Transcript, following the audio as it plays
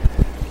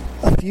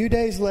few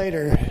days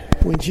later,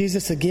 when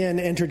Jesus again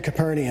entered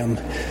Capernaum,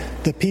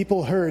 the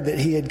people heard that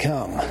he had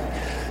come.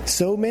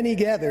 So many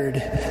gathered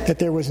that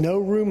there was no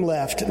room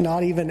left,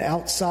 not even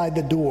outside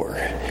the door,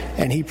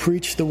 and he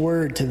preached the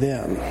word to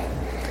them.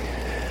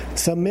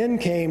 Some men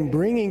came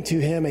bringing to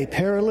him a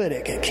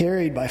paralytic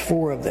carried by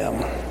 4 of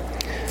them.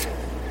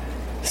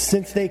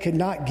 Since they could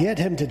not get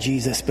him to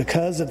Jesus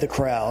because of the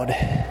crowd,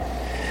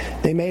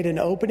 they made an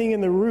opening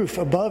in the roof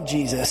above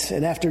Jesus,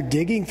 and after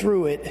digging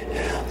through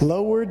it,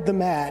 lowered the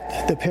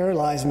mat the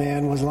paralyzed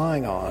man was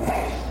lying on.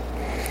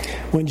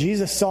 When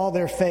Jesus saw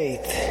their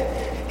faith,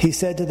 he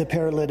said to the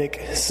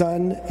paralytic,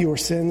 "Son, your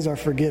sins are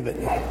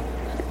forgiven."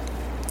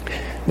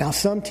 Now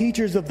some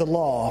teachers of the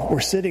law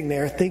were sitting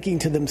there thinking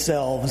to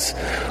themselves,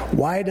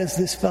 "Why does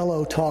this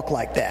fellow talk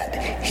like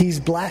that? He's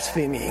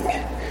blaspheming.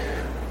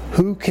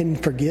 Who can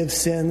forgive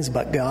sins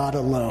but God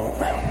alone?"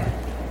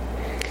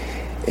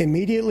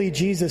 Immediately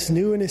Jesus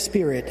knew in his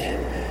spirit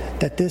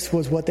that this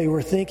was what they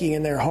were thinking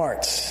in their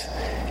hearts,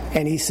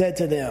 and he said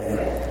to them,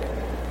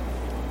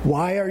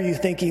 "Why are you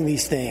thinking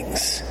these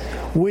things?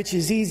 Which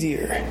is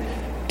easier,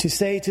 to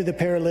say to the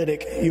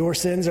paralytic, 'Your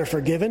sins are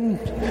forgiven,'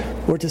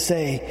 or to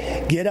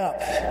say, 'Get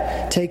up,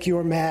 take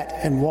your mat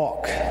and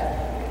walk'?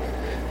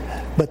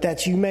 But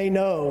that you may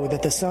know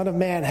that the Son of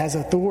Man has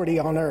authority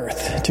on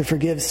earth to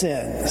forgive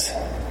sins."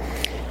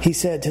 He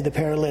said to the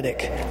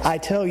paralytic, "I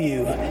tell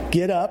you,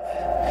 get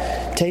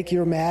up, take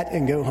your mat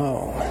and go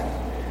home."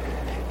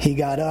 He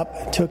got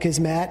up, took his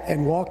mat,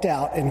 and walked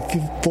out in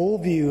full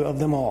view of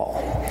them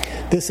all.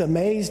 This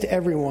amazed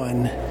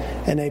everyone,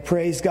 and they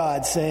praised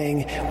God,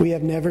 saying, "We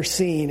have never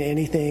seen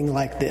anything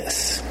like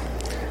this."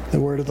 The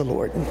word of the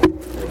Lord.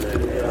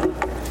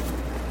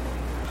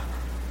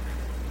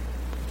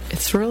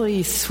 It's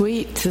really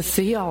sweet to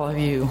see all of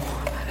you.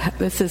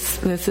 This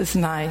is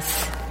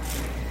nice.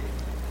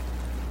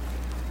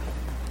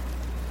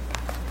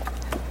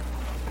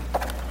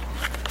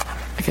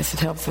 I guess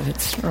it helps if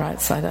it's right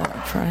side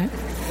up, right?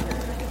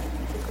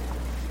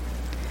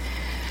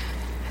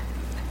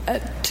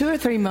 2 or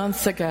 3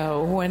 months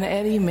ago, when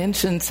Eddie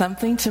mentioned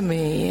something to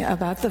me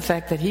about the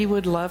fact that he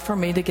would love for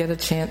me to get a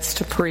chance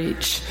to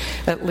preach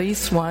at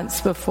least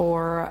once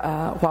before,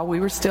 while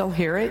we were still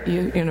here at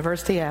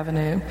University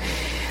Avenue,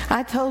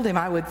 I told him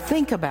I would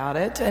think about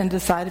it and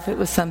decide if it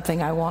was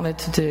something I wanted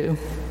to do.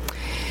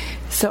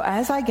 So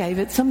as I gave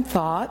it some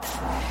thought,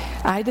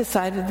 I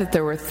decided that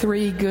there were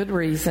 3 good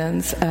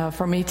reasons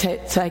for me to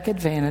take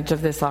advantage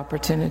of this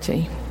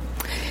opportunity.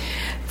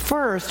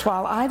 First,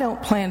 while I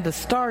don't plan to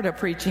start a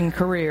preaching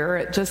career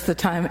at just the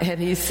time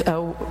Eddie's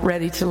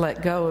ready to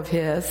let go of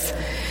his,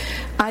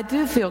 I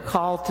do feel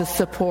called to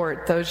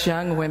support those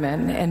young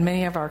women in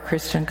many of our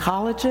Christian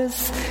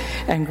colleges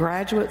and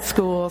graduate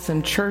schools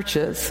and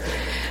churches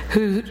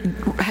who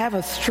have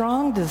a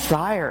strong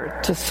desire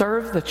to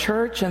serve the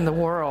church and the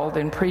world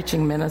in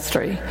preaching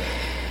ministry.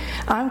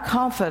 I'm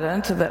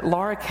confident that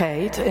Laura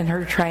Kate, in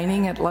her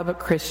training at Lubbock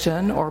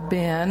Christian, or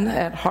Ben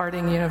at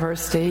Harding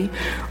University,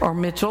 or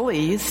Mitchell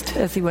East,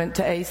 as he went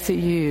to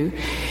ACU,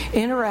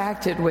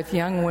 interacted with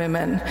young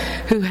women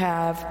who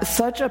have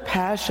such a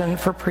passion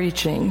for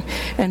preaching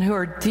and who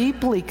are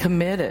deeply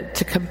committed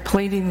to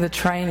completing the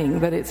training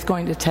that it's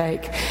going to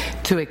take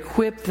to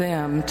equip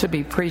them to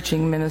be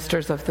preaching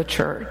ministers of the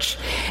church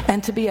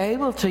and to be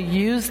able to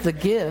use the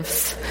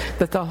gifts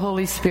that the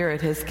Holy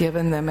Spirit has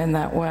given them in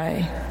that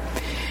way.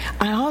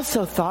 I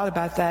also thought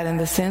about that in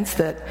the sense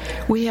that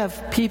we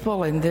have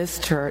people in this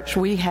church.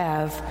 We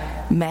have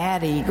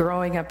Maddie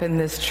growing up in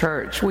this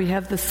church. We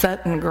have the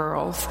Sutton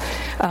girls.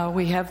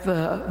 We have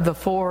the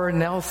 4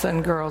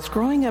 Nelson girls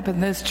growing up in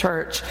this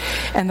church.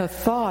 And the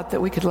thought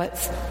that we could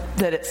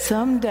that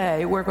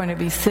someday we're going to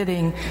be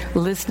sitting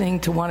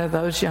listening to one of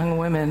those young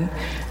women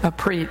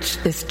preach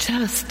is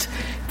just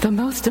the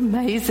most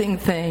amazing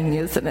thing,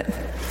 isn't it?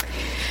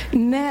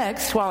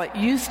 Next, while it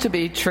used to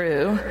be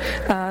true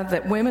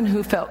that women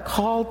who felt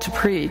called to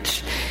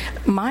preach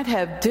might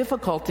have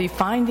difficulty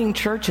finding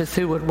churches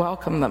who would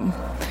welcome them,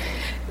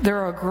 there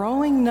are a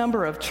growing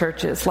number of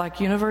churches like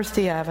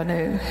University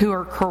Avenue who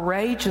are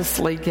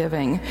courageously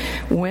giving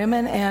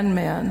women and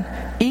men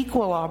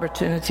equal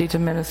opportunity to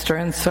minister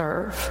and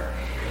serve.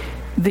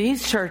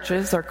 These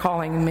churches are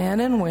calling men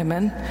and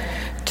women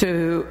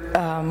to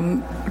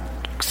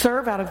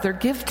serve out of their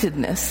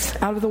giftedness,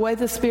 out of the way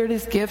the Spirit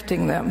is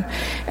gifting them.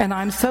 And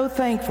I'm so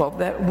thankful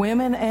that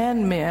women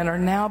and men are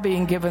now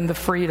being given the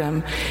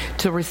freedom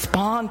to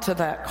respond to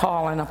that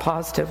call in a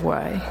positive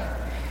way.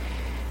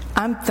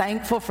 I'm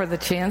thankful for the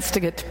chance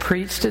to get to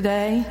preach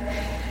today,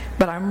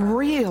 but I'm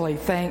really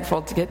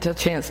thankful to get a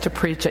chance to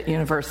preach at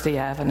University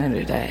Avenue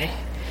today.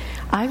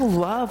 I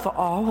love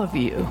all of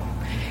you,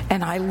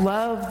 and I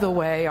love the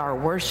way our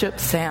worship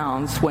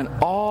sounds when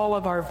all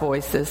of our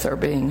voices are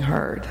being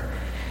heard.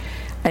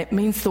 It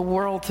means the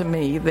world to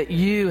me that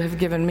you have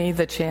given me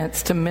the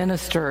chance to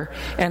minister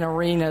in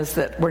arenas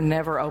that were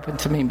never open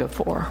to me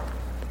before.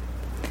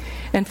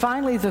 And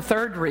finally, the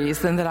third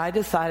reason that I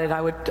decided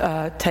I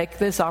would take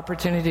this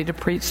opportunity to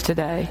preach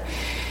today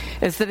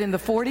is that in the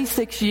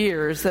 46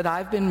 years that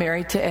I've been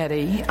married to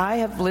Eddie, I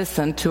have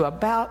listened to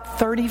about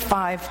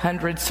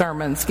 3,500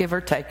 sermons, give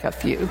or take a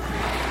few.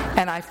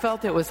 And I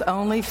felt it was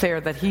only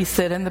fair that he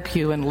sit in the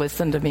pew and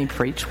listen to me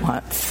preach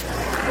once.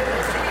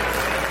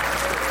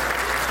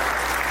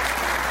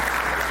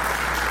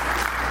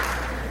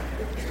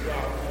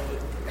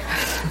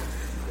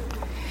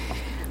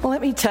 Well,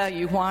 let me tell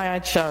you why I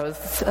chose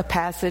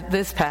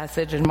this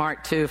passage in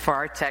Mark 2 for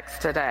our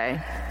text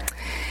today.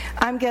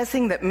 I'm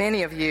guessing that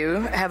many of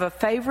you have a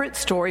favorite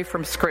story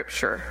from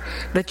Scripture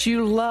that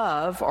you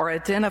love or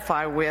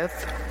identify with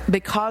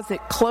because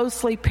it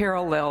closely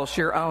parallels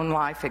your own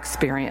life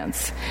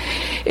experience.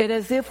 It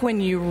is as if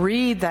when you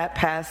read that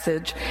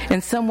passage,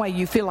 in some way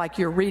you feel like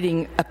you're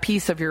reading a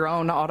piece of your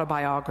own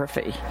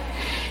autobiography.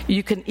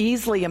 You can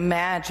easily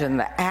imagine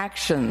the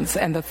actions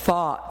and the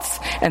thoughts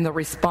and the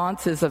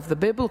responses of the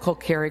biblical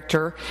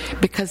character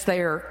because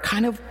they are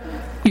kind of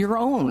your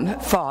own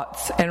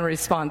thoughts and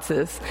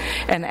responses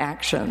and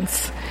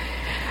actions.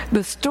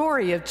 The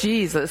story of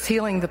Jesus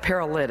healing the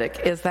paralytic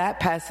is that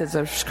passage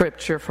of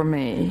Scripture for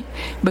me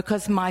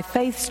because my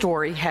faith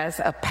story has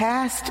a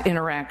past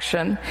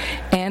interaction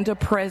and a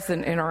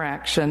present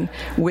interaction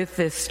with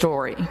this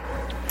story.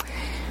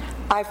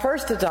 I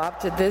first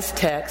adopted this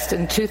text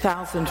in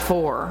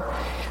 2004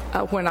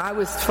 when I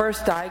was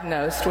first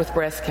diagnosed with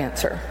breast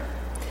cancer.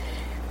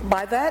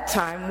 By that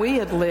time, we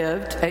had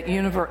lived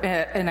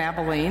in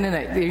Abilene and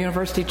at the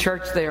University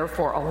Church there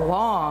for a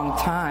long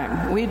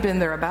time. We'd been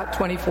there about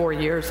 24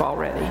 years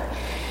already.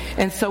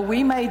 And so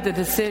we made the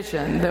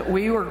decision that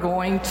we were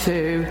going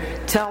to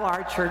tell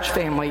our church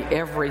family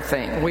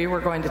everything. We were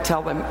going to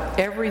tell them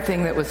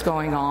everything that was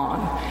going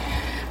on.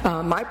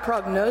 My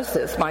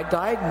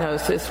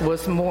diagnosis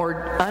was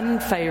more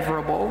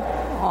unfavorable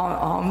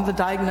on the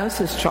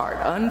diagnosis chart,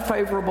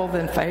 unfavorable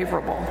than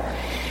favorable.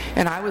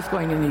 And I was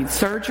going to need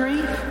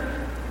surgery,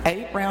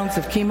 8 rounds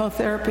of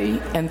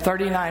chemotherapy, and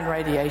 39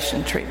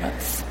 radiation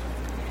treatments.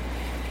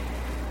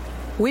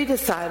 We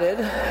decided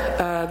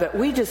that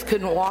we just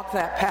couldn't walk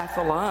that path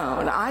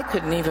alone. I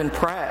couldn't even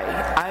pray.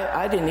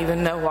 I didn't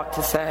even know what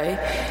to say.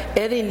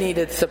 Eddie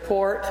needed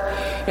support,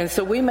 and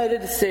so we made a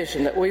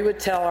decision that we would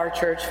tell our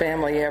church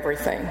family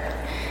everything.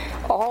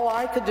 All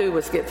I could do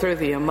was get through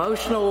the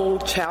emotional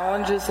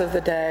challenges of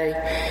the day,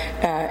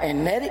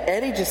 and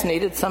Eddie just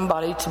needed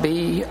somebody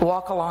to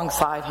walk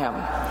alongside him.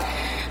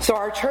 So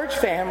our church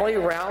family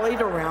rallied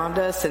around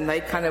us, and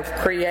they kind of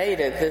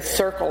created this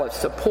circle of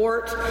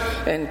support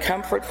and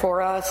comfort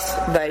for us.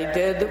 They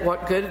did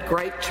what good,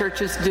 great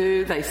churches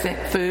do. They sent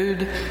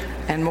food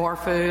and more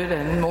food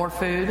and more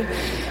food.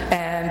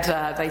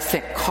 And they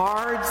sent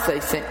cards. They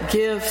sent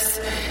gifts.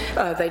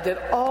 They did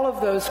all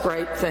of those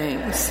great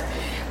things.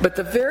 But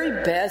the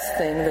very best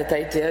thing that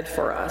they did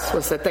for us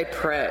was that they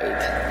prayed.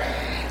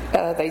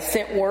 They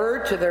sent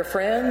word to their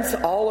friends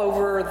all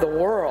over the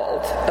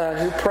world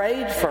who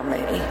prayed for me.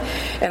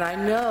 And I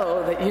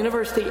know that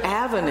University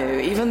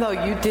Avenue, even though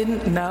you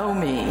didn't know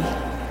me,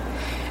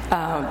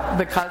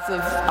 because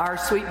of our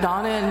sweet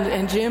Donna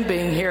and Jim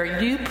being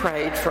here, you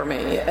prayed for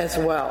me as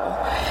well.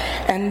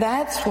 And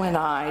that's when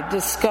I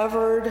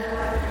discovered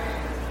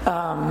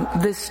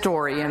this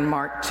story in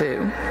Mark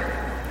 2.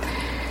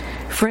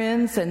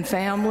 Friends and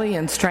family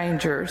and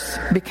strangers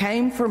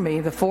became for me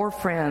the 4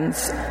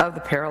 friends of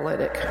the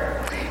paralytic.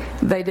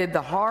 They did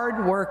the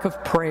hard work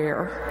of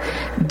prayer,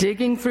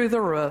 digging through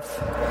the roof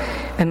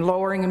and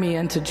lowering me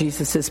into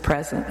Jesus'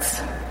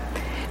 presence.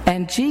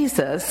 And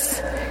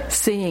Jesus,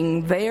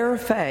 seeing their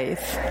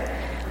faith,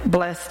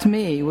 blessed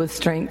me with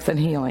strength and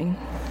healing.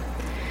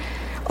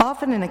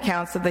 Often in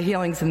accounts of the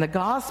healings in the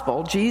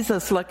gospel,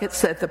 Jesus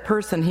looks at the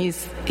person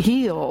he's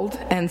healed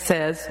and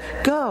says,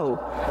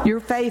 "Go, your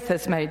faith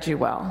has made you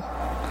well."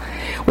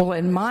 Well,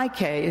 in my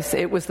case,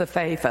 it was the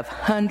faith of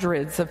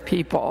hundreds of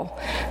people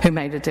who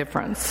made a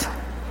difference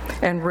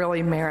and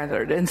really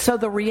merited. And so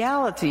the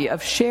reality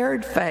of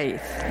shared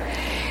faith,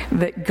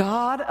 that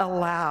God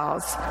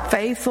allows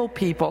faithful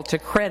people to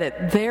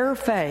credit their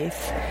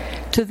faith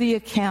to the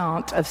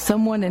account of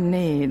someone in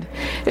need,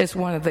 is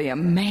one of the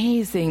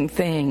amazing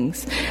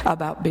things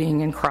about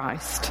being in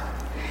Christ.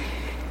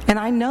 And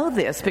I know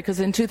this because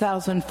in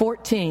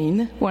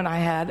 2014, when I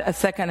had a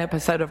second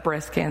episode of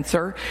breast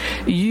cancer,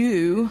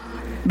 you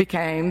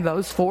became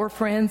those 4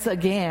 friends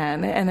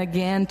again and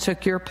again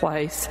took your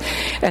place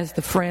as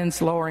the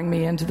friends lowering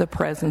me into the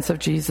presence of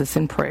Jesus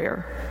in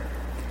prayer.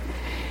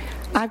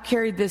 I've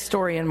carried this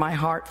story in my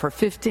heart for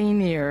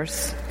 15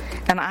 years,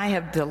 and I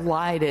have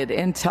delighted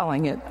in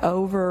telling it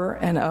over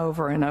and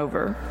over and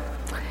over.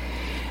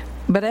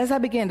 But as I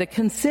began to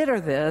consider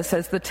this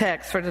as the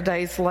text for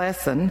today's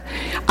lesson,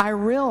 I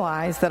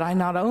realized that I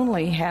not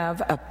only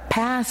have a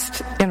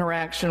past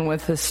interaction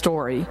with this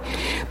story,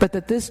 but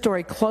that this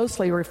story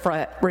closely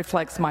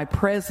reflects my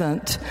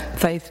present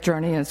faith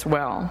journey as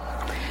well.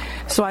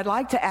 So I'd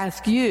like to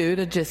ask you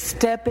to just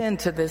step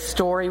into this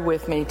story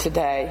with me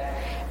today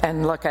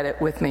and look at it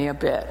with me a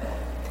bit.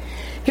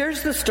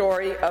 Here's the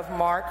story of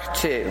Mark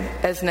 2,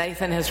 as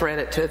Nathan has read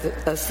it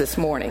to us this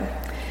morning.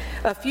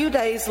 A few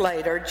days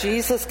later,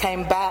 Jesus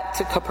came back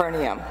to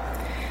Capernaum.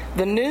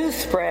 The news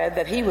spread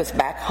that he was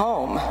back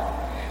home.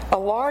 A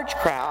large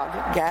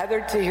crowd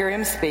gathered to hear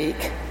him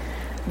speak.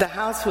 The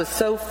house was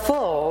so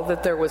full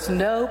that there was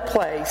no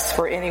place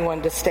for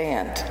anyone to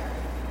stand.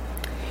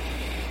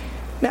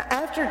 Now,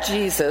 after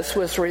Jesus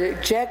was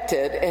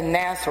rejected in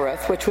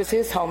Nazareth, which was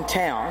his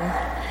hometown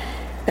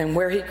and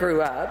where he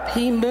grew up,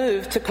 he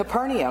moved to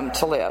Capernaum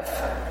to live.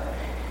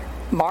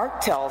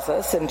 Mark tells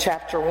us in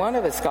chapter 1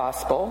 of his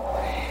gospel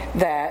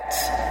that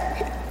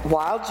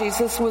while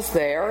Jesus was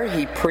there,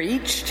 he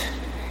preached,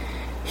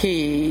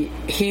 he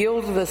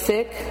healed the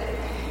sick,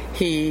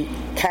 he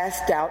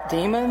cast out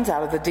demons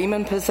out of the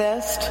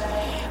demon-possessed,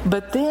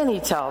 but then he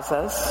tells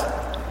us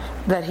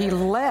that he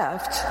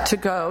left to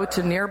go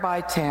to nearby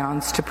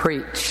towns to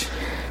preach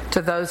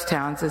to those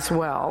towns as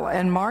well.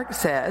 And Mark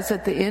says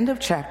at the end of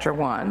chapter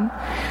 1,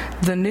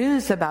 the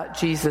news about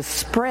Jesus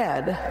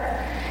spread,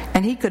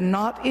 and he could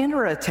not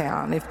enter a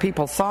town if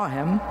people saw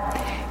him.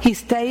 He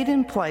stayed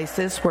in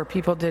places where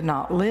people did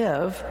not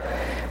live,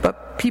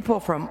 but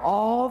people from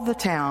all the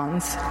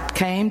towns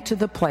came to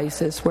the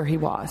places where he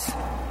was.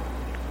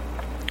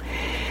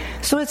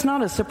 So it's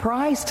not a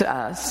surprise to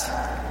us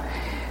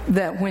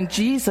that when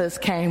Jesus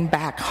came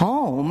back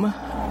home,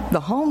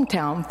 the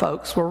hometown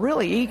folks were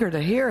really eager to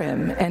hear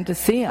him and to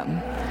see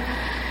him.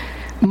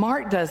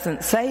 Mark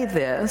doesn't say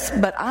this,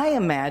 but I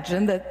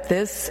imagine that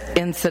this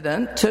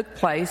incident took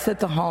place at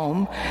the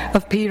home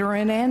of Peter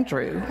and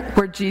Andrew,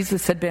 where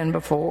Jesus had been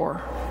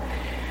before.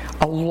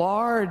 A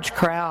large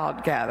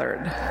crowd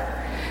gathered.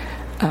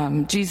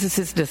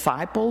 Jesus'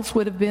 disciples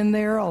would have been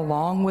there,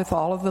 along with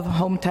all of the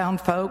hometown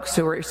folks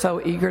who were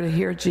so eager to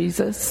hear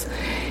Jesus.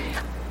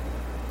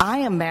 I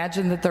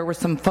imagine that there were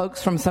some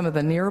folks from some of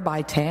the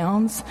nearby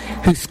towns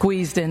who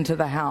squeezed into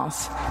the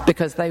house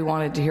because they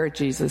wanted to hear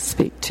Jesus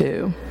speak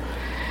too.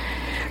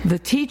 The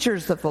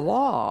teachers of the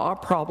law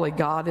probably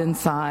got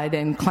inside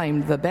and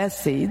claimed the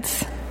best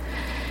seats.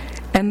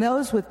 And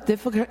those with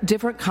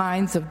different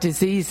kinds of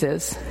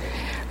diseases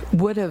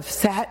would have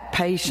sat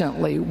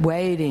patiently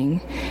waiting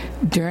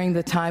during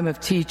the time of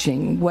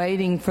teaching,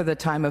 waiting for the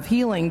time of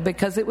healing,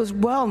 because it was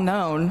well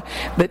known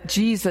that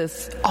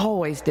Jesus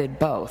always did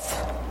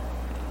both.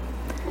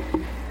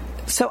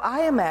 So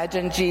I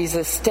imagine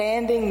Jesus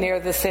standing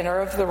near the center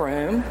of the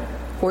room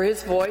where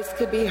his voice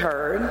could be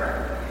heard.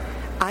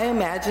 I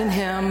imagine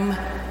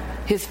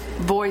his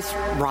voice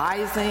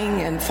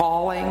rising and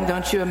falling.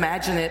 Don't you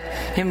imagine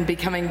him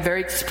becoming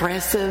very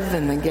expressive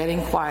and then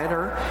getting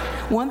quieter?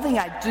 One thing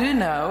I do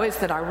know is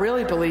that I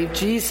really believe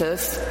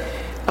Jesus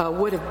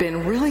would have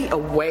been really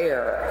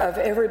aware of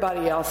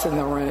everybody else in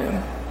the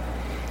room.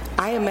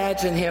 I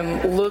imagine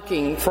him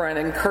looking for an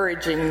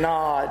encouraging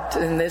nod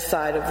in this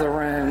side of the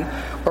room,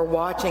 or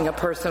watching a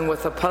person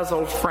with a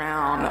puzzled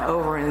frown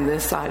over in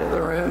this side of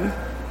the room.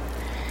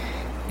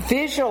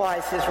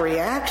 Visualize his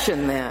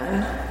reaction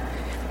then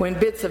when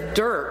bits of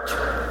dirt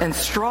and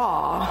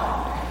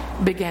straw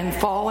began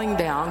falling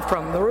down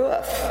from the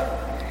roof,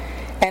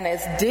 and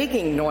as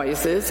digging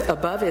noises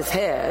above his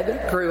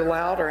head grew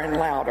louder and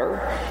louder,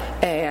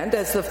 and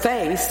as the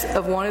face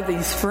of one of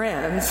these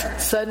friends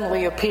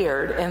suddenly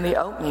appeared in the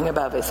opening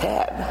above his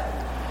head.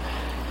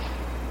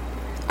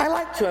 I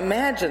like to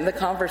imagine the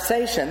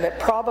conversation that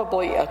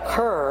probably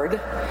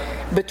occurred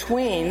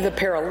between the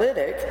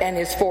paralytic and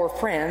his four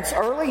friends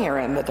earlier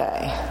in the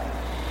day.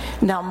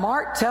 Now,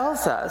 Mark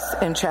tells us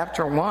in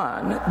chapter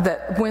 1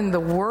 that when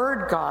the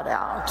word got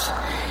out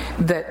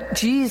that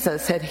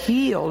Jesus had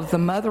healed the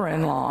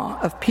mother-in-law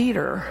of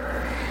Peter,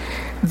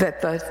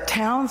 that the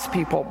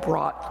townspeople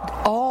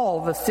brought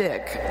all the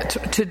sick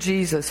to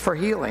Jesus for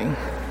healing.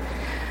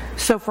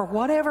 So for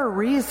whatever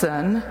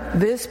reason,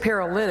 this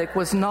paralytic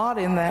was not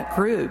in that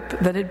group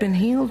that had been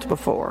healed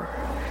before.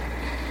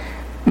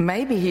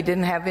 Maybe he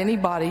didn't have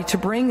anybody to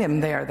bring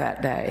him there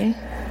that day.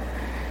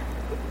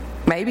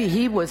 Maybe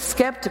he was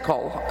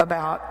skeptical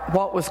about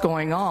what was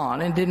going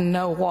on and didn't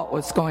know what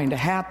was going to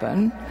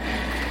happen.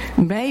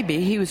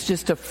 Maybe he was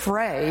just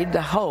afraid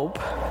to hope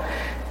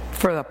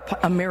for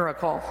a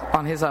miracle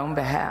on his own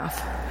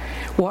behalf.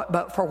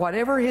 But for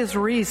whatever his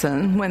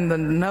reason, when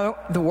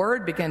the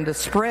word began to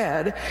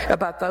spread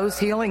about those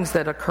healings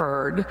that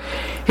occurred,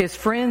 his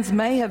friends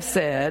may have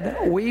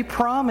said, "We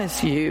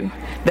promise you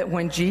that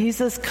when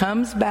Jesus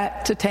comes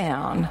back to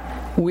town,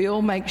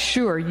 we'll make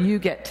sure you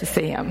get to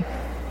see him."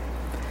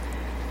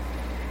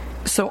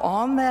 So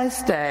on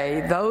this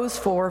day, those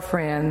four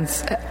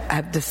friends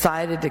have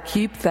decided to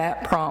keep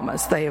that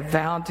promise. They have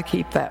vowed to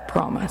keep that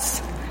promise.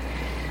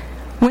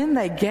 When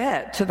they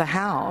get to the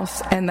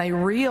house and they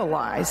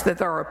realize that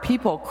there are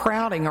people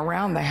crowding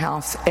around the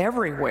house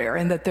everywhere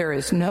and that there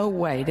is no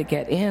way to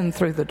get in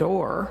through the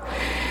door,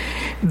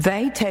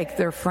 they take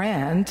their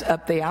friend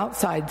up the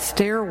outside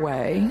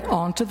stairway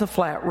onto the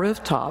flat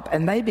rooftop,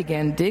 and they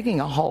begin digging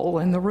a hole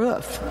in the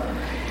roof.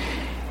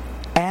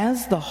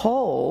 As the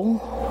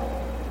hole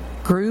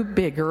grew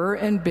bigger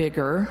and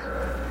bigger,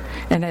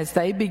 and as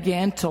they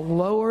began to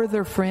lower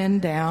their friend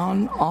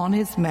down on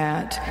his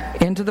mat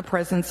into the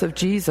presence of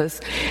Jesus,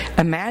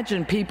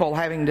 imagine people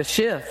having to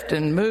shift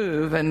and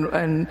move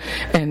and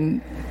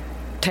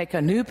take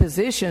a new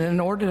position in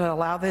order to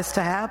allow this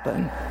to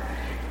happen.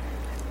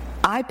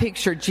 I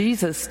picture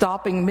Jesus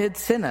stopping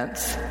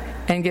mid-sentence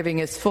and giving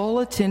his full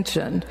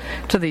attention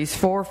to these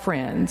four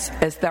friends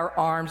as their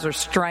arms are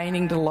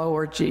straining to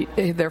lower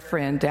their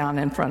friend down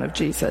in front of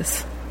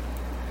Jesus.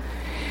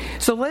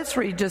 So let's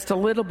read just a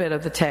little bit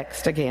of the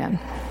text again.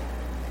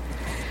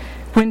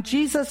 When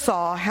Jesus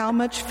saw how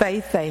much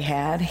faith they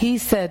had, he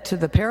said to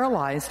the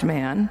paralyzed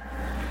man,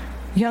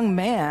 "Young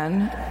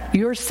man,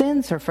 your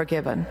sins are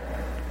forgiven."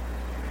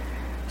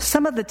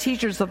 Some of the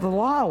teachers of the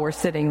law were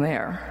sitting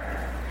there.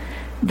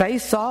 They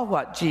saw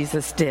what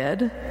Jesus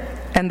did,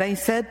 and they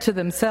said to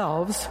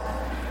themselves,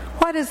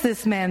 "Why does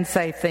this man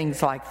say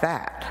things like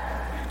that?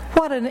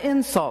 What an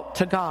insult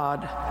to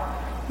God!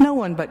 No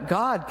one but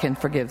God can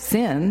forgive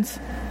sins."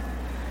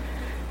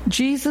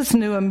 Jesus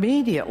knew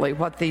immediately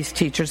what these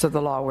teachers of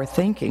the law were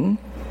thinking.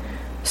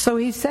 So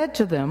he said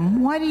to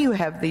them, "Why do you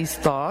have these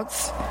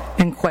thoughts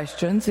and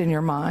questions in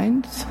your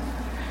minds?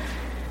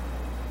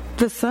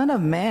 The Son of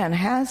Man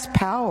has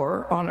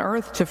power on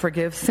earth to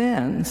forgive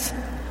sins.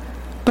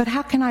 But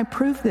how can I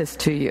prove this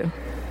to you?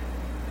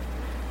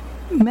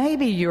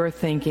 Maybe you're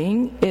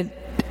thinking it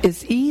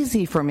is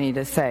easy for me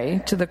to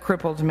say to the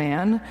crippled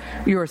man,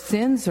 'Your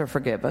sins are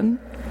forgiven.'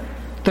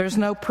 There's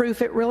no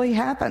proof it really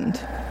happened.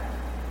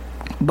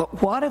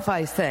 But what if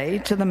I say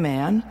to the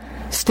man,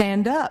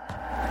 'Stand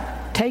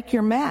up, take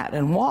your mat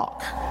and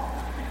walk'?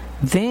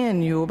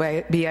 Then you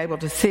will be able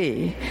to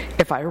see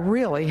if I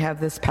really have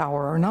this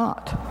power or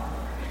not."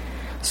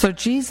 So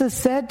Jesus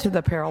said to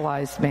the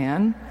paralyzed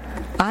man,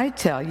 "I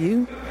tell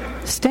you,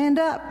 stand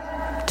up,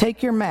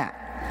 take your mat,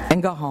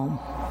 and go home."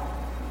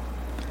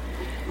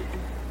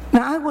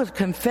 Now, I would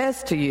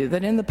confess to you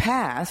that in the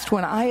past,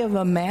 when I have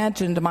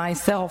imagined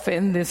myself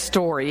in this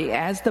story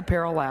as the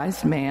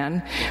paralyzed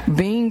man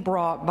being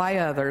brought by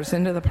others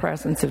into the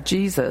presence of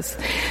Jesus,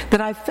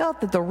 that I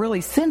felt that the really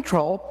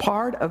central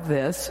part of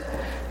this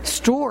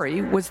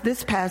story was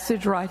this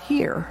passage right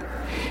here,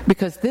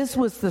 because this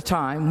was the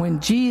time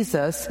when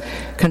Jesus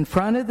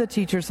confronted the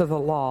teachers of the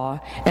law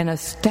and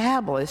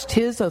established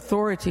his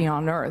authority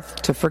on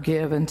earth to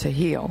forgive and to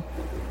heal.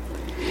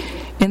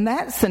 In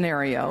that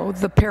scenario,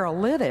 the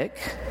paralytic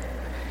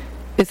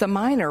is a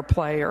minor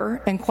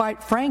player, and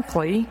quite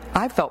frankly,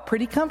 I felt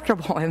pretty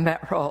comfortable in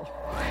that role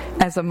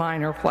as a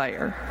minor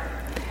player.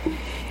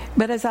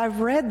 But as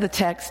I've read the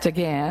text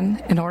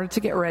again, in order to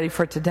get ready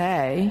for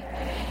today,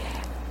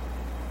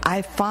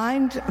 I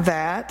find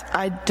that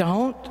I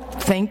don't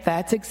think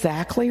that's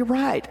exactly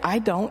right. I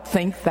don't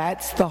think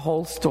that's the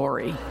whole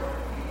story.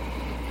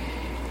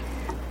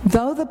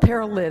 Though the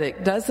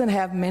paralytic doesn't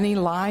have many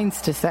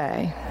lines to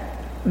say,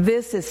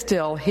 this is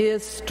still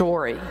his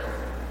story.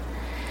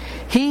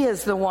 He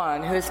is the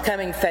one who is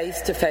coming face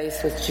to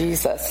face with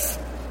Jesus.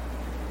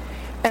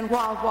 And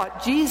while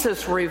what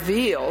Jesus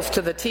reveals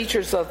to the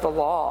teachers of the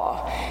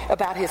law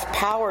about his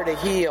power to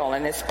heal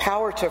and his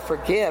power to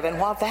forgive, and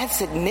while that's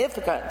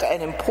significant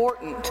and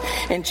important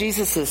in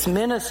Jesus'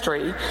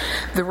 ministry,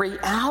 the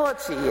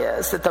reality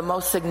is that the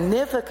most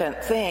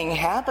significant thing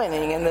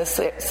happening in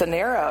this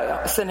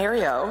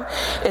scenario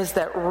is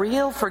that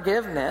real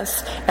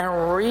forgiveness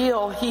and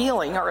real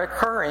healing are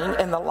occurring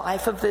in the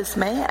life of this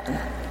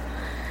man.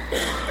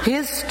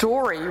 His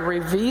story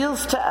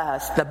reveals to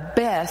us the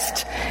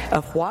best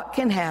of what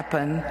can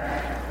happen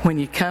when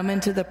you come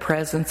into the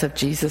presence of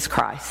Jesus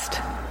Christ.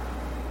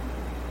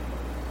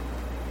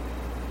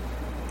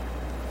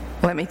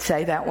 Let me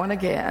say that one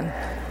again.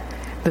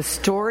 The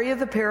story of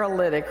the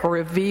paralytic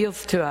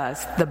reveals to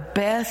us the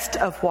best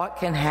of what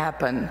can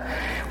happen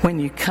when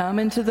you come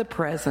into the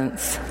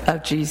presence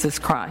of Jesus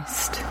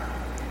Christ.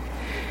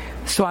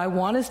 So I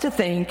want us to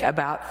think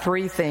about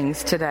three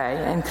things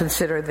today and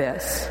consider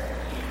this.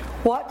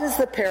 What does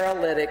the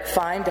paralytic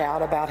find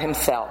out about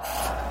himself?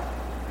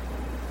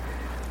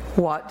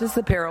 What does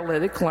the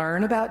paralytic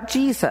learn about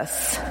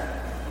Jesus?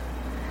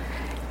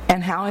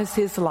 And how is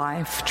his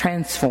life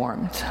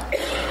transformed?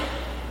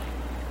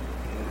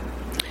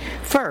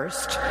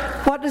 First,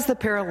 what does the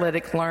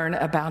paralytic learn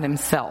about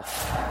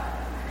himself?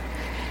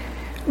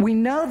 We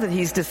know that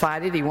he's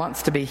decided he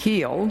wants to be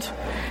healed,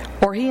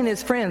 or he and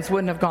his friends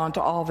wouldn't have gone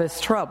to all this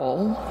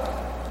trouble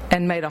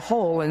and made a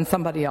hole in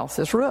somebody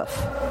else's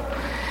roof.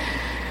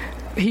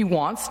 He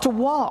wants to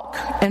walk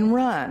and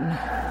run.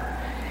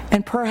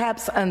 And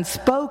perhaps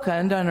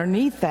unspoken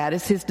underneath that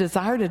is his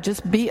desire to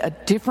just be a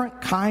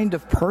different kind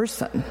of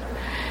person.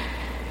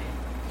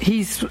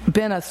 He's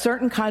been a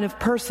certain kind of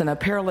person, a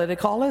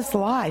paralytic, all his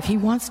life. He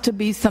wants to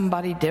be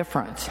somebody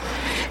different.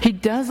 He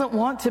doesn't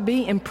want to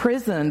be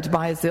imprisoned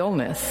by his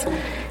illness.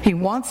 He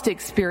wants to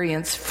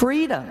experience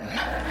freedom.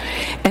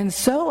 And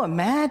so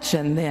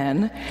imagine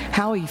then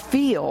how he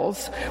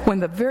feels when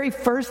the very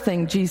first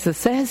thing Jesus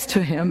says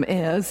to him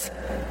is,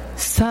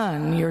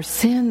 "Son, your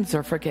sins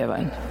are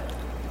forgiven."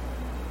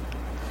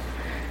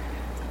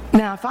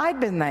 Now, if I'd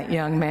been that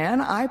young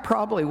man, I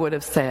probably would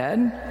have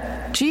said,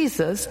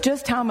 "Jesus,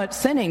 just how much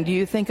sinning do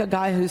you think a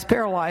guy who's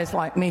paralyzed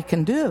like me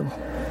can do?"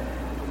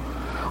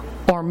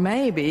 Or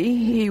maybe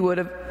he would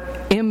have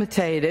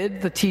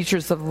imitated the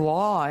teachers of the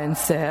law and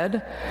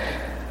said,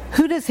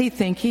 "Who does he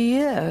think he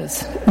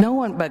is? No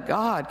one but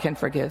God can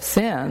forgive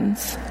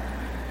sins."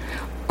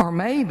 Or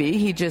maybe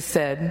he just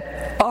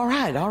said, all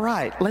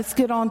right, let's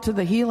get on to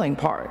the healing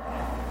part.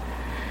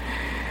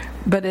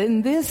 But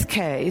in this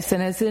case,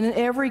 and as in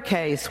every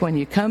case, when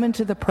you come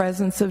into the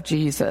presence of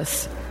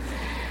Jesus,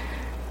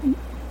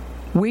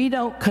 we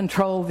don't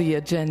control the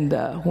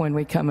agenda when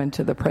we come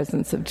into the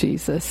presence of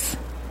Jesus.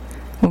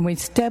 When we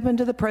step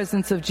into the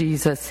presence of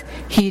Jesus,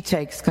 he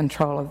takes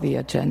control of the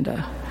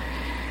agenda.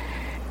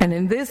 And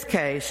in this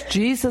case,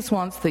 Jesus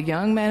wants the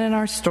young man in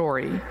our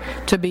story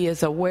to be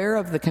as aware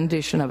of the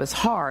condition of his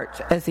heart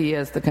as he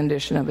is the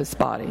condition of his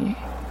body.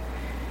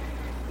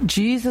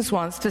 Jesus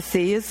wants to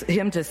see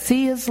him to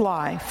see his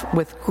life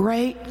with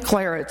great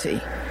clarity,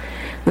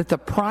 that the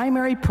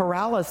primary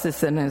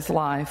paralysis in his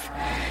life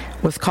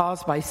was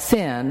caused by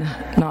sin,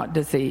 not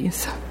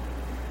disease.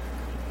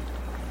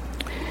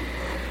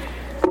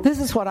 This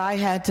is what I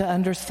had to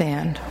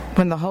understand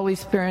when the Holy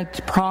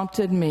Spirit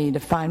prompted me to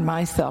find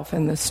myself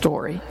in this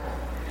story.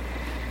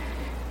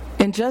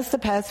 In just the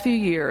past few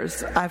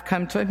years, I've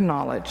come to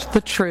acknowledge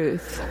the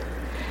truth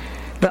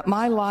that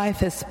my life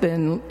has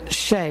been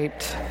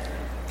shaped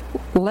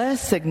less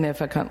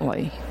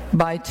significantly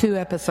by 2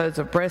 episodes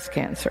of breast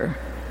cancer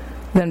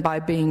than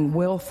by being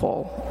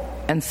willful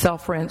and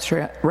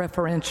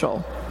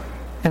self-referential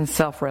and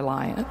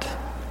self-reliant.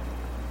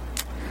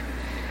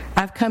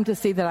 I've come to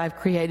see that I've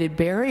created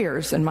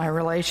barriers in my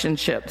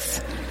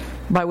relationships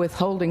by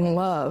withholding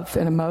love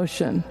and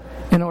emotion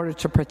in order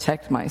to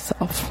protect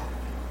myself.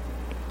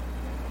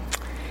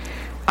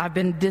 I've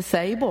been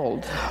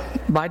disabled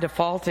by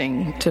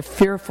defaulting to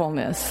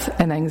fearfulness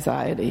and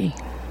anxiety.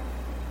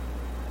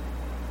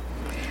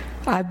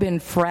 I've been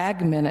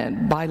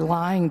fragmented by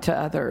lying to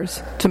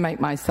others to make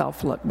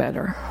myself look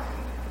better.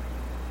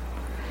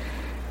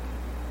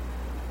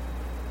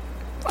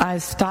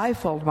 I've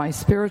stifled my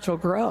spiritual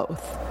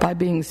growth by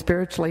being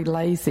spiritually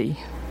lazy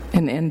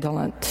and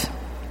indolent.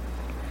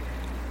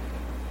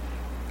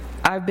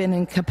 I've been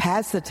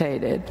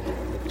incapacitated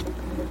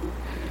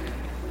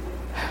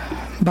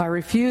by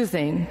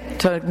refusing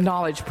to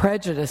acknowledge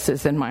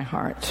prejudices in my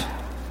heart.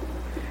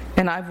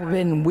 And I've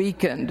been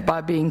weakened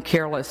by being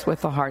careless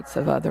with the hearts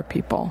of other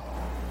people.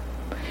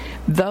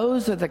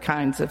 Those are the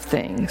kinds of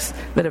things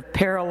that have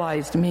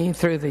paralyzed me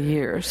through the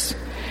years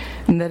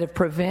and that have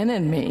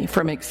prevented me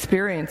from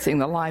experiencing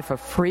the life of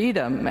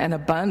freedom and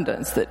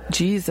abundance that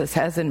Jesus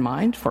has in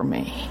mind for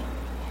me.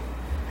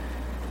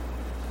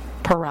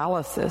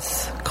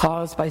 Paralysis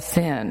caused by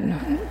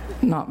sin,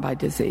 not by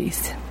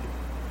disease.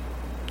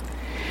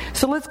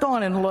 So let's go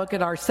on and look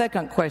at our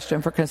second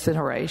question for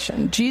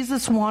consideration.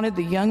 Jesus wanted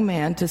the young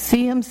man to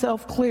see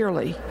himself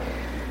clearly,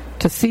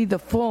 to see the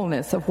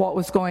fullness of what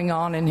was going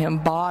on in him,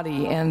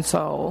 body and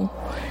soul.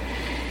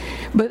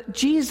 But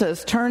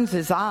Jesus turns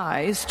his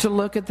eyes to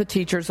look at the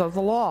teachers of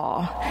the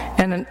law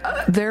and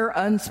their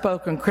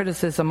unspoken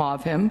criticism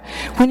of him.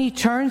 When he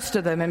turns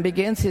to them and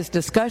begins his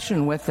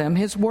discussion with them,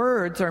 his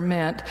words are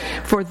meant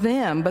for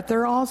them, but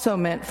they're also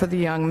meant for the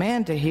young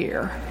man to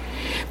hear.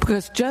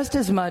 Because just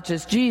as much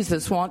as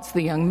Jesus wants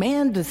the young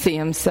man to see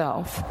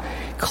himself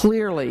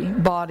clearly,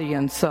 body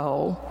and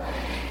soul,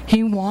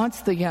 he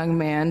wants the young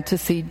man to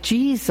see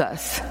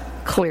Jesus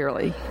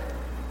clearly.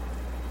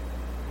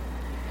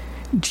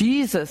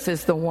 Jesus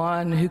is the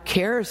one who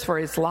cares for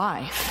his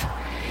life.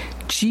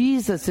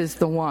 Jesus is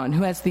the one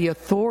who has the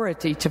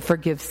authority to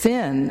forgive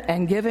sin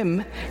and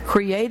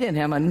create in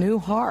him a new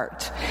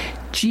heart.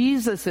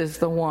 Jesus is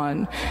the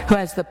one who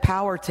has the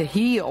power to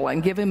heal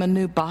and give him a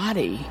new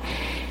body.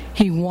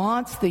 He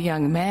wants the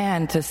young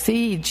man to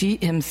see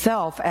Jesus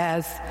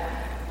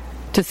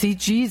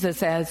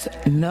as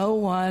no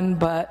one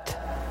but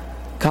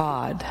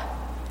God.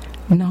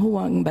 No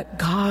one but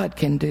God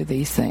can do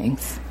these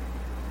things.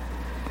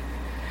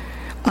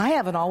 I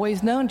haven't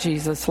always known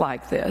Jesus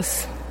like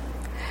this.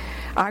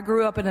 I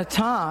grew up in a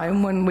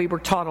time when we were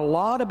taught a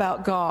lot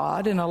about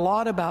God and a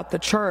lot about the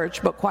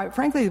church, but quite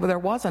frankly, there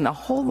wasn't a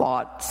whole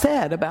lot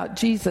said about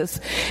Jesus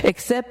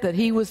except that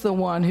he was the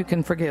one who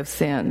can forgive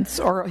sins,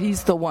 or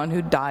he's the one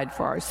who died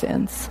for our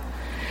sins.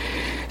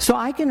 So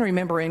I can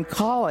remember in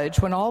college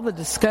when all the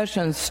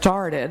discussions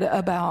started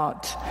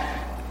about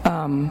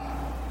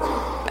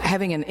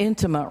having an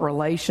intimate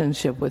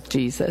relationship with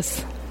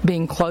Jesus,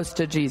 being close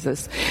to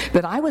Jesus,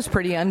 that I was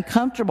pretty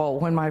uncomfortable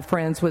when my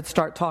friends would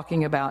start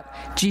talking about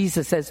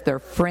Jesus as their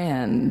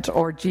friend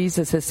or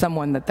Jesus as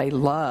someone that they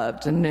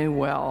loved and knew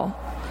well.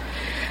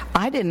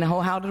 I didn't know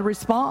how to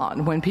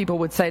respond when people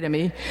would say to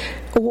me,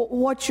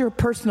 "What's your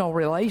personal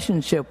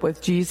relationship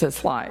with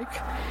Jesus like?"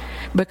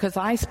 Because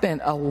I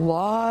spent a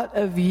lot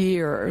of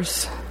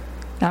years,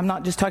 I'm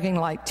not just talking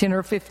like 10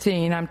 or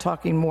 15, I'm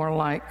talking more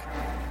like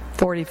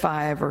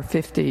 45 or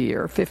 50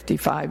 or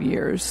 55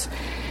 years,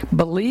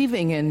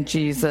 believing in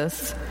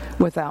Jesus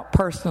without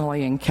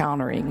personally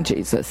encountering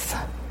Jesus.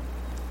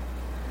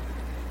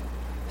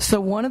 So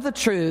one of the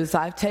truths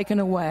I've taken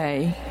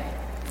away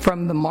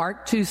from the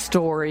Mark 2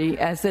 story,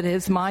 as it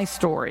is my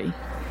story,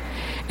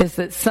 is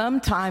that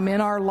sometime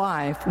in our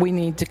life we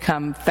need to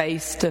come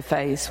face to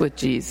face with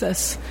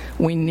Jesus.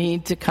 We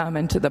need to come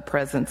into the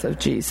presence of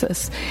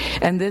Jesus.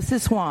 And this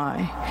is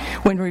why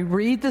when we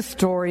read the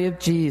story of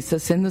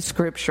Jesus in the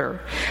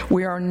Scripture,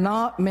 we are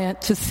not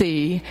meant to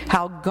see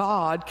how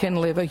God can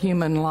live a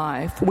human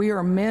life. We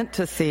are meant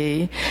to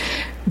see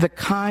the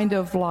kind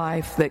of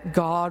life that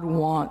God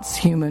wants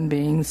human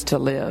beings to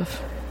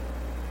live.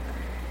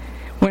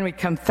 When we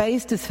come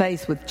face to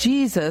face with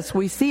Jesus,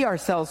 we see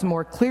ourselves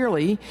more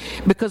clearly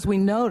because we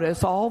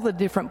notice all the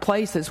different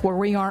places where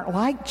we aren't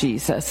like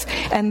Jesus.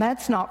 And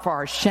that's not for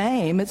our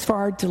shame, it's for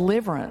our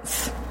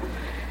deliverance.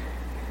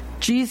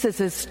 Jesus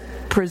is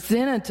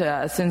presented to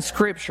us in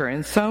Scripture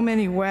in so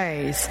many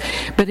ways,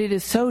 but it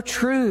is so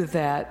true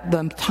that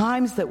the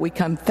times that we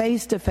come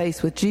face to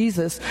face with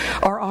Jesus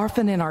are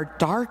often in our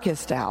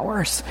darkest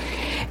hours.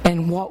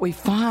 And what we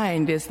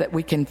find is that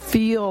we can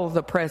feel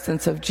the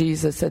presence of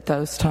Jesus at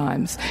those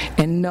times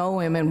and know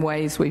Him in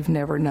ways we've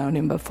never known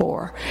Him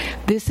before.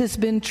 This has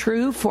been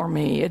true for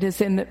me. It has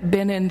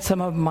been in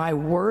some of my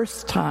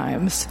worst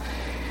times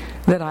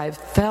that I've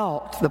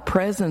felt the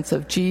presence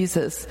of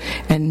Jesus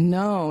and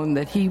known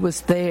that He was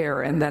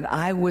there and that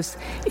I was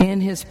in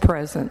His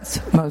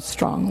presence most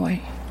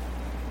strongly.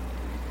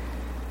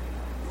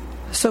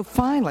 So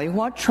finally,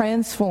 what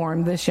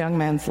transformed this young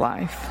man's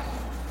life?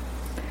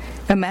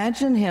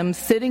 Imagine him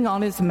sitting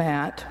on his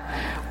mat,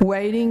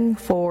 waiting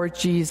for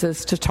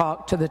Jesus to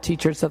talk to the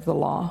teachers of the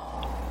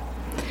law.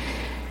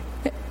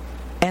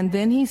 And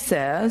then he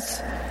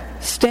says,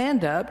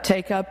 "Stand up,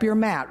 take up your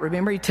mat."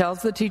 Remember, he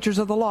tells the teachers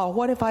of the law,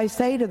 what if I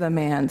say to the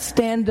man,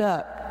 "Stand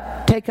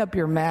up, take up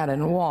your mat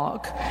and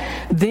walk"?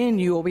 Then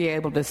you will be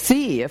able to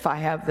see if I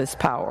have this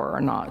power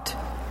or not.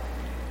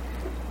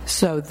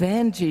 So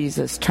then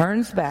Jesus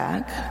turns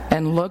back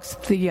and looks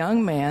the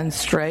young man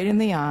straight in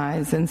the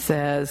eyes and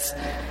says,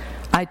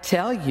 "I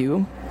tell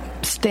you,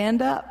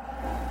 stand up,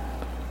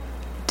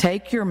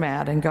 take your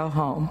mat and go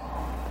home."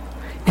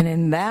 And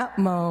in that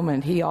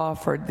moment, He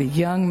offered the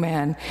young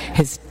man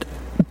his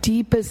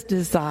deepest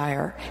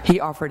desire. He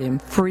offered him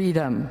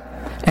freedom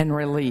and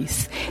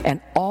release.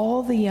 And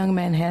all the young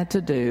man had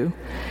to do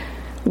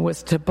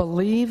was to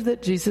believe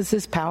that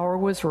Jesus' power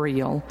was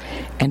real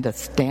and to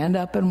stand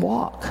up and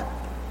walk.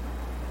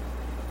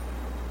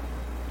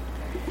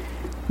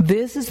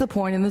 This is the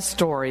point in the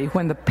story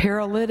when the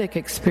paralytic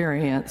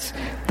experienced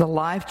the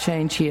life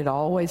change he had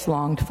always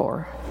longed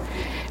for.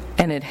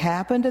 And it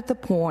happened at the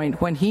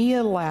point when he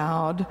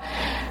allowed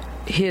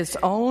his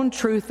own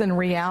truth and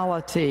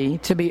reality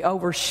to be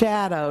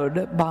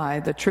overshadowed by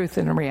the truth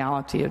and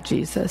reality of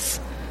Jesus.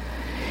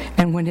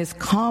 And when his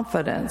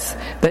confidence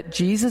that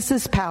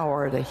Jesus'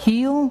 power to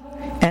heal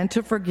and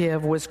to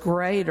forgive was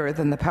greater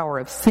than the power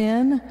of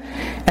sin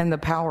and the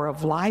power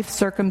of life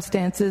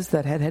circumstances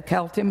that had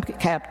held him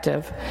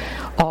captive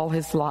all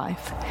his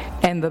life.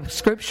 And the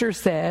Scripture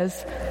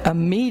says,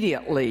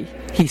 immediately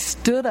he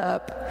stood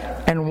up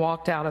and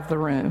walked out of the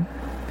room.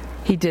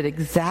 He did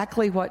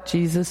exactly what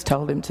Jesus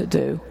told him to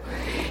do.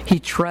 He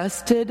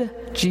trusted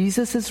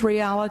Jesus'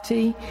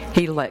 reality.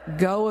 He let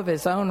go of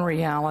his own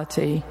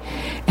reality.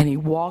 And he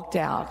walked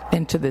out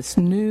into this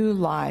new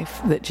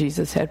life that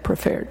Jesus had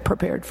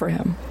prepared for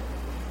him.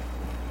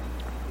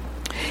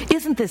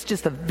 Isn't this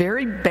just the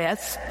very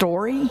best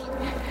story?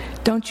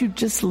 Don't you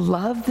just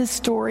love this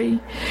story?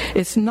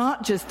 It's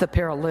not just the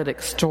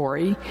paralytic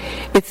story.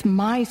 It's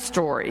my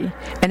story.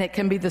 And it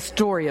can be the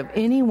story of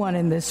anyone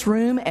in this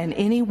room and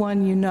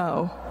anyone you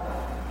know.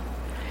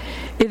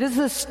 It is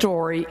a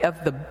story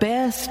of the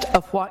best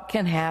of what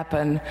can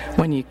happen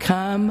when you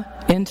come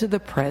into the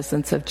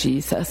presence of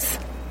Jesus.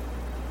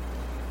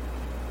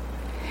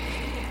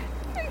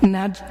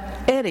 Now,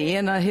 Eddie,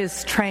 in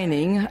his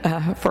training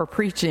for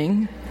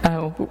preaching,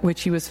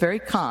 which he was very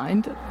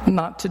kind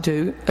not to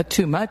do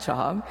too much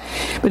of,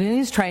 but in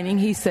his training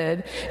he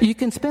said, you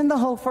can spend the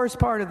whole first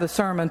part of the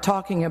sermon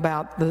talking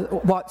about the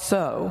what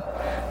so,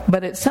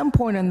 but at some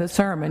point in the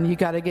sermon you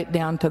got to get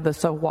down to the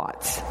so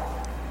whats.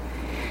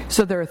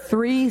 So there are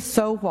 3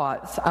 so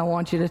whats I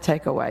want you to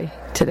take away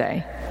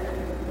today.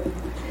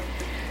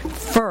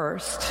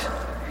 First,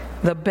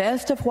 the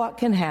best of what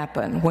can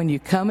happen when you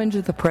come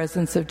into the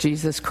presence of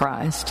Jesus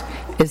Christ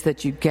is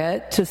that you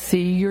get to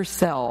see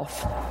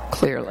yourself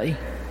clearly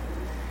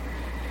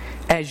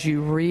as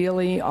you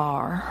really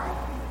are.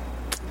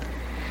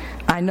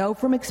 I know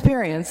from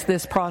experience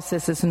this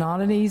process is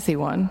not an easy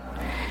one.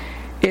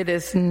 It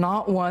is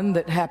not one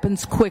that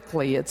happens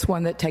quickly. It's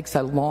one that takes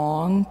a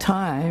long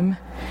time.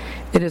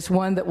 It is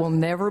one that will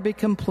never be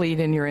complete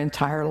in your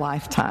entire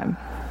lifetime.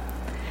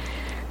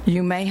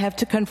 You may have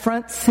to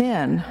confront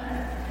sin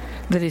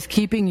that is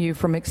keeping you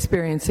from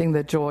experiencing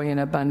the joy and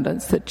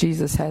abundance that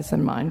Jesus has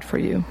in mind for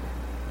you.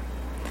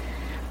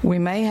 We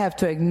may have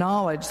to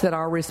acknowledge that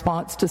our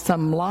response to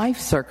some life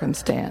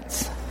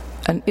circumstance,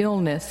 an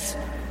illness,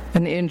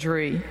 an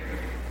injury,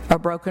 a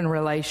broken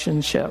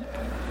relationship,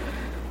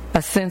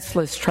 a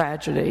senseless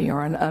tragedy,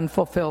 or an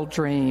unfulfilled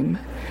dream,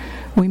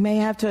 we may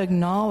have to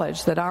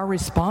acknowledge that our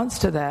response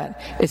to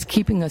that is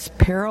keeping us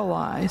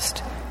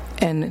paralyzed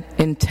and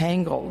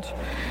entangled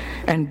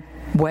and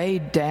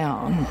weighed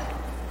down.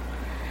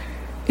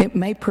 It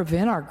may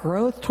prevent our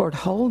growth toward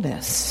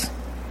wholeness,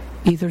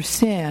 either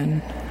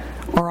sin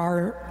or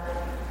our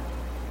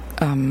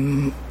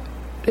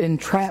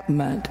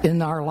entrapment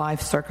in our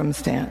life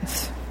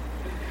circumstance.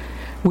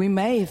 We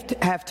may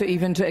have to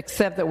even to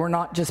accept that we're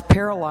not just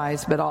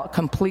paralyzed, but all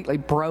completely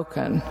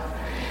broken.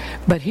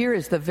 But here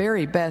is the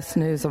very best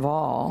news of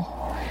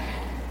all.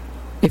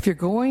 If you're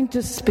going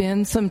to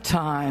spend some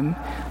time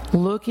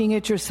looking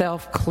at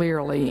yourself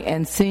clearly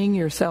and seeing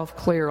yourself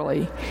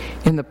clearly,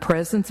 in the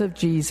presence of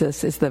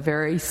Jesus is the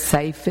very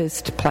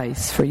safest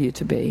place for you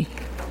to be.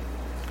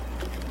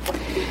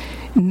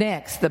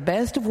 Next, the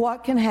best of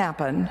what can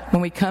happen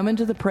when we come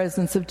into the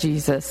presence of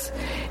Jesus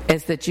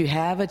is that you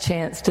have a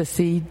chance to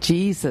see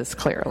Jesus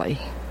clearly.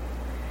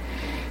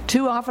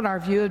 Too often our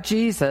view of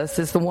Jesus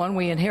is the one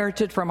we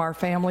inherited from our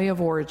family of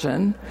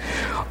origin,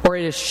 or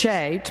it is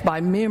shaped by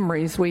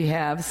memories we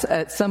have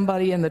at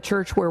somebody in the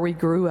church where we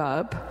grew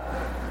up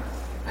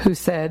who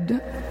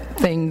said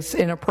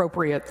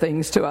inappropriate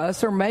things to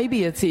us, or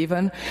maybe it's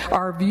even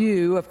our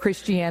view of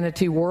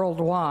Christianity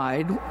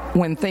worldwide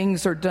when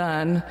things are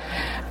done,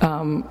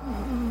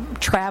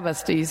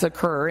 travesties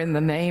occur in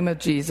the name of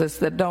Jesus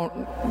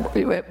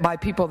by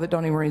people that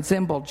don't even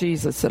resemble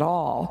Jesus at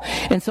all.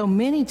 And so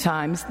many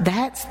times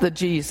that's the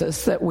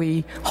Jesus that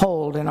we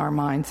hold in our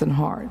minds and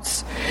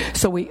hearts.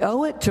 So we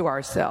owe it to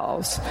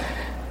ourselves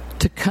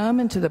to come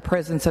into the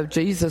presence of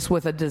Jesus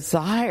with a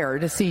desire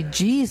to see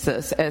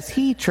Jesus as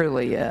he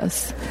truly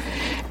is.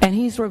 And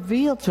he's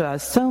revealed to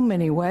us so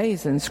many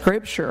ways in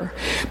Scripture.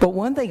 But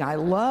one thing I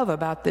love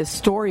about this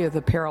story of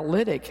the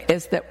paralytic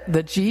is that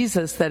the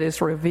Jesus that is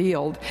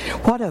revealed,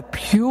 what a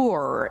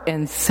pure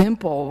and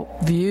simple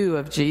view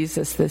of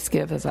Jesus this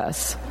gives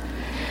us.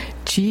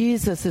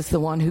 Jesus is the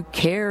one who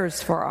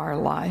cares for our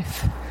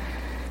life,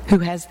 who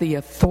has the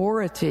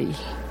authority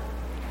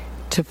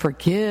to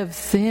forgive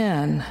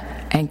sin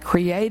and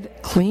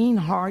create clean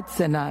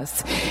hearts in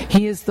us.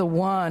 He is the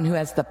one who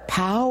has the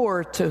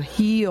power to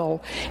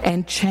heal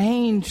and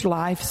change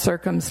life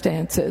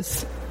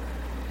circumstances.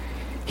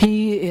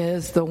 He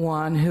is the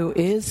one who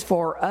is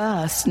for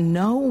us,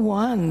 no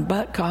one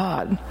but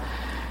God.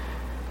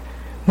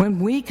 When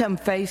we come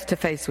face to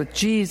face with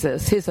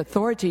Jesus, his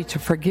authority to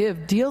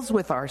forgive deals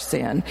with our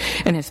sin,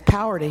 and his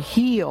power to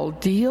heal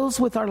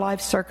deals with our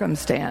life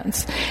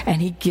circumstance,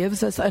 and he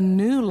gives us a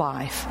new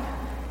life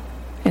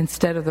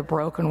instead of the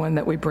broken one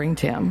that we bring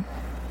to him.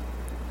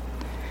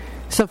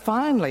 So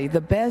finally,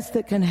 the best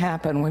that can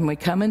happen when we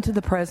come into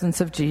the presence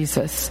of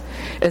Jesus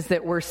is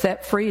that we're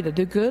set free to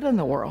do good in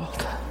the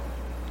world.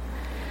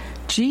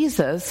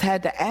 Jesus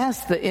had to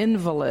ask the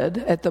invalid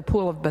at the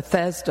pool of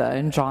Bethesda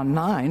in John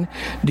 9,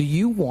 "Do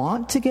you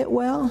want to get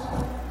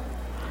well?"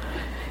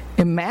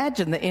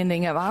 Imagine the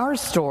ending of our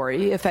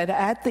story if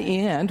at the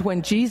end,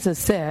 when Jesus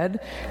said,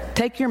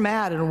 "Take your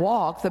mat and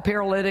walk," the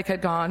paralytic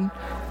had gone,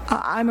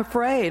 "I'm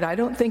afraid. I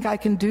don't think I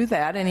can do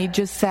that." And he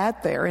just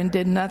sat there and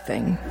did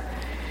nothing.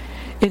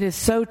 It is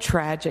so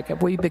tragic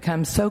if we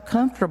become so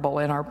comfortable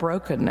in our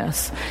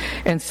brokenness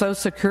and so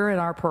secure in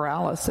our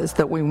paralysis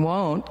that we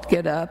won't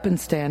get up and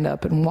stand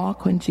up and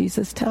walk when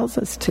Jesus tells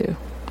us to.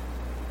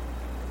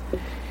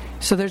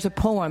 So there's a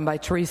poem by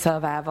Teresa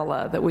of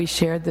Avila that we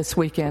shared this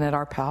weekend at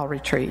our PAL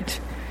retreat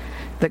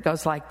that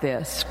goes like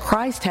this: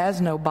 "Christ has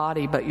no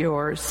body but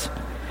yours,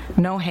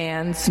 no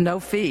hands,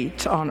 no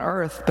feet on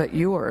earth but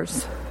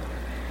yours.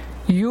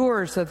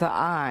 Yours are the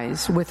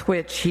eyes with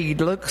which he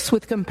looks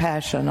with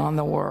compassion on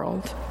the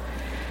world.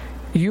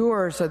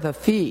 Yours are the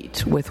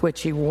feet with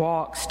which he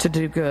walks to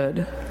do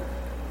good.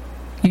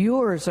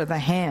 Yours are the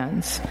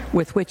hands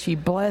with which he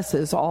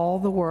blesses all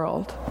the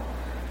world.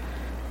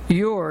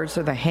 Yours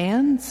are the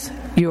hands,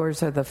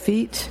 yours are the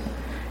feet,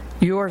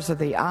 yours are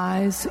the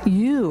eyes,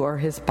 you are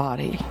his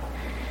body.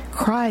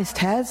 Christ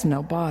has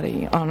no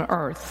body on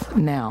earth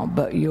now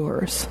but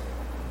yours."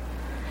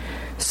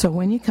 So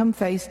when you come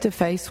face to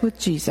face with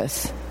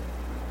Jesus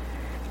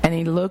and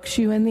he looks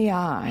you in the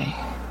eye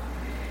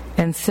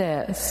and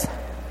says,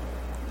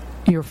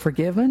 "You're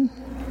forgiven,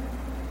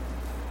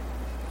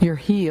 you're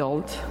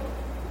healed,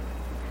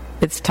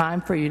 it's time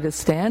for you to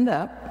stand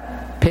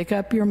up, pick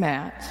up your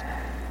mat,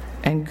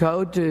 and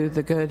go do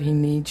the good he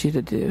needs you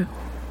to do."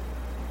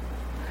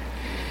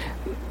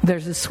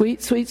 There's a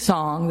sweet, sweet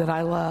song that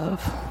I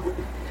love,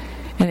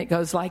 and it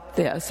goes like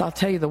this. I'll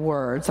tell you the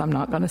words. I'm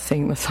not going to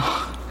sing the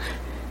song,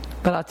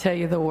 but I'll tell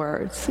you the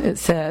words. It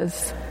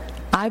says,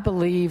 "I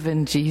believe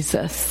in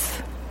Jesus.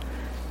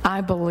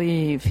 I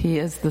believe he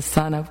is the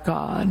Son of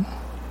God.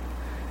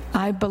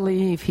 I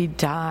believe he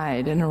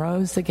died and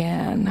rose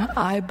again.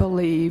 I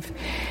believe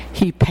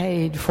he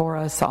paid for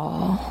us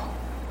all.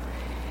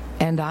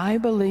 And I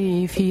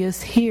believe he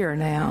is here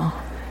now,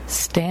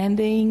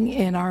 standing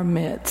in our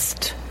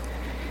midst,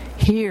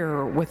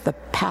 here with the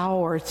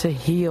power to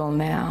heal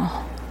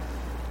now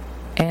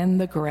and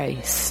the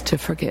grace to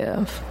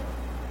forgive."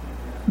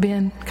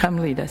 Ben, come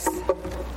lead us.